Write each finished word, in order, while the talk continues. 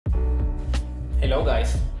Hello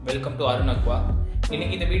guys, welcome to Arun Aqua.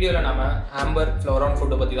 இன்னைக்கு இந்த வீடியோல நாம ஆம்பர் ஃப்ளோரான்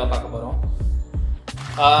ஃபுட் பத்தி தான் பார்க்க போறோம்.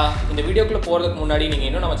 இந்த வீடியோக்குள்ள போறதுக்கு முன்னாடி நீங்க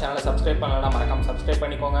இன்னும் நம்ம சேனலை சப்ஸ்கிரைப் பண்ணலனா மறக்காம சப்ஸ்கிரைப்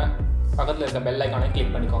பண்ணிக்கோங்க. பக்கத்துல இருக்க பெல் ஐகானை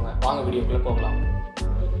கிளிக் பண்ணிக்கோங்க. வாங்க வீடியோக்குள்ள போகலாம்.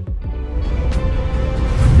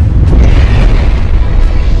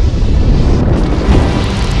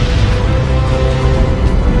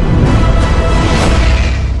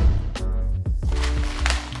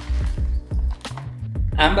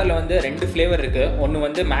 ஆம்பரில் வந்து ரெண்டு ஃப்ளேவர் இருக்குது. ஒன்று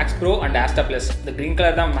வந்து maths bro and Asta plus. இந்த க்ரீன்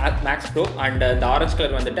கலர் தான் மேக்ஸ் ப்ரோ அண்ட் இந்த ஆரஞ்ச்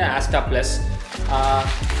கலர் வந்துட்டு ஆஸ்டா ப்ளஸ்.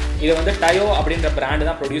 இதை வந்து டயோ அப்படின்ற பிராண்டு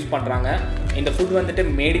தான் ப்ரொடியூஸ் பண்ணுறாங்க. இந்த ஃபுட் வந்துட்டு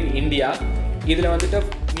மேட் இன் இந்தியா. இதில் வந்துட்டு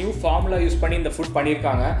நியூ ஃபார்முலா யூஸ் பண்ணி இந்த ஃபுட்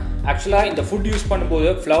பண்ணியிருக்காங்க. ஆக்சுவலாக இந்த ஃபுட் யூஸ்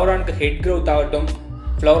பண்ணும்போது ஃப்ளவரானுக்கு ஹெட் க்ரோத் ஆகட்டும்,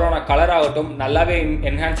 ஃப்ளவரான கலர் ஆகட்டும் நல்லாவே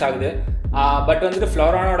என்ஹான்ஸ் ஆகுது. பட் வந்துட்டு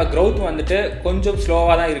ஃப்ளவரானோட க்ரோத் வந்துட்டு கொஞ்சம்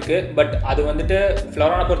ஸ்லோவாக தான் இருக்குது. பட் அது வந்துட்டு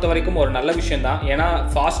ஃப்ளவரானை பொறுத்த வரைக்கும் ஒரு நல்ல விஷயம் தான். ஏன்னா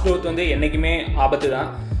ஃபாஸ்ட் க்ரோத் வந்து என்றைக்குமே ஆபத்து தான்.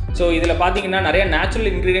 ஸோ இதில் பார்த்தீங்கன்னா நிறைய நேச்சுரல்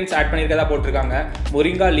இன்க்ரீடியன்ட்ஸ் ஆட் பண்ணியிருக்கதா போட்டிருக்காங்க.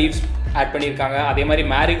 மொரிங்கா லீவ்ஸ் ஆட் பண்ணியிருக்காங்க, அதே மாதிரி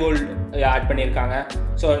மேரிகோல்டு ஆட் பண்ணியிருக்காங்க.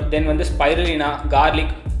 ஸோ தென் வந்து ஸ்பைருலினா,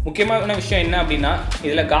 கார்லிக். முக்கியமான விஷயம் என்ன அப்படின்னா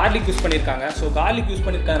இதில் கார்லிக் யூஸ் பண்ணியிருக்காங்க. ஸோ கார்லிக் யூஸ்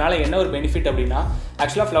பண்ணியிருக்கிறதுனால என்ன ஒரு பெனிஃபிட் அப்படின்னா,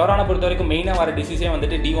 ஆக்சுவலாக ஃப்ளவரானை பொறுத்த வரைக்கும் மெயினாக வர டிசீஸே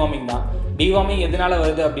வந்துட்டு டிவார்மிங் தான். டிவார்மிங் எதனால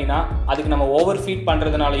வருது அப்படின்னா அதுக்கு நம்ம ஓவர் ஃபீட்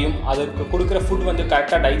பண்ணுறதுனாலையும் அதுக்கு கொடுக்குற ஃபுட் வந்து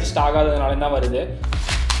கரெக்டாக டைஜஸ்ட் ஆகாததுனாலையும் தான் வருது.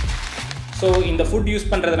 ஸோ இந்த ஃபுட் யூஸ்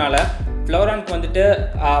பண்ணுறதுனால ஃப்ளவரானுக்கு வந்துட்டு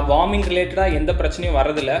வார்மிங் ரிலேட்டடாக எந்த பிரச்சனையும்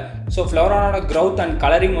வரதில்லை. ஸோ ஃப்ளவரானோட க்ரௌத் அண்ட்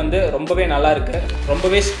கலரிங் வந்து ரொம்பவே நல்லா இருக்குது,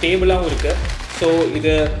 ரொம்பவே ஸ்டேபிளாகவும் இருக்குது. ஸோ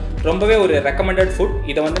இது ரொம்பவே ஒரு ரெக்கமெண்டட் ஃபுட்.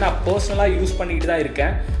 இதை வந்து நான் பர்சனலாக யூஸ் பண்ணிக்கிட்டு தான்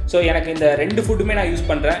இருக்கேன். ஸோ எனக்கு இந்த ரெண்டு ஃபுட்டுமே நான் யூஸ்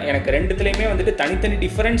பண்ணுறேன். எனக்கு ரெண்டுத்துலேயுமே வந்துட்டு தனித்தனி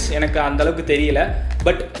டிஃப்ரென்ஸ் எனக்கு அந்தளவுக்கு தெரியல.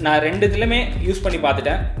 பட் நான் ரெண்டுத்துலேயுமே யூஸ் பண்ணி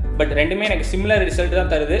பார்த்துட்டேன். பட் ரெண்டுமே எனக்கு சிமிலர் ரிசல்ட்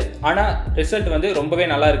தான் தருது. ஆனால் ரிசல்ட் வந்து ரொம்பவே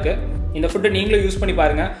நல்லா இருக்குது. இந்த ஃபுட்டை நீங்களும் யூஸ் பண்ணி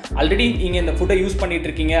பாருங்கள். ஆல்ரெடி நீங்கள் இந்த ஃபுட்டை யூஸ் பண்ணிகிட்டு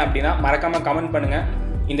இருக்கீங்க அப்படின்னா மறக்காமல் கமெண்ட் பண்ணுங்கள்.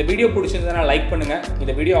 இந்த வீடியோ பிடிச்சிருந்ததுன்னா லைக் பண்ணுங்கள்.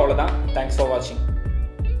 இந்த வீடியோ அவ்வளோதான். தேங்க்ஸ் ஃபார் வாட்சிங்.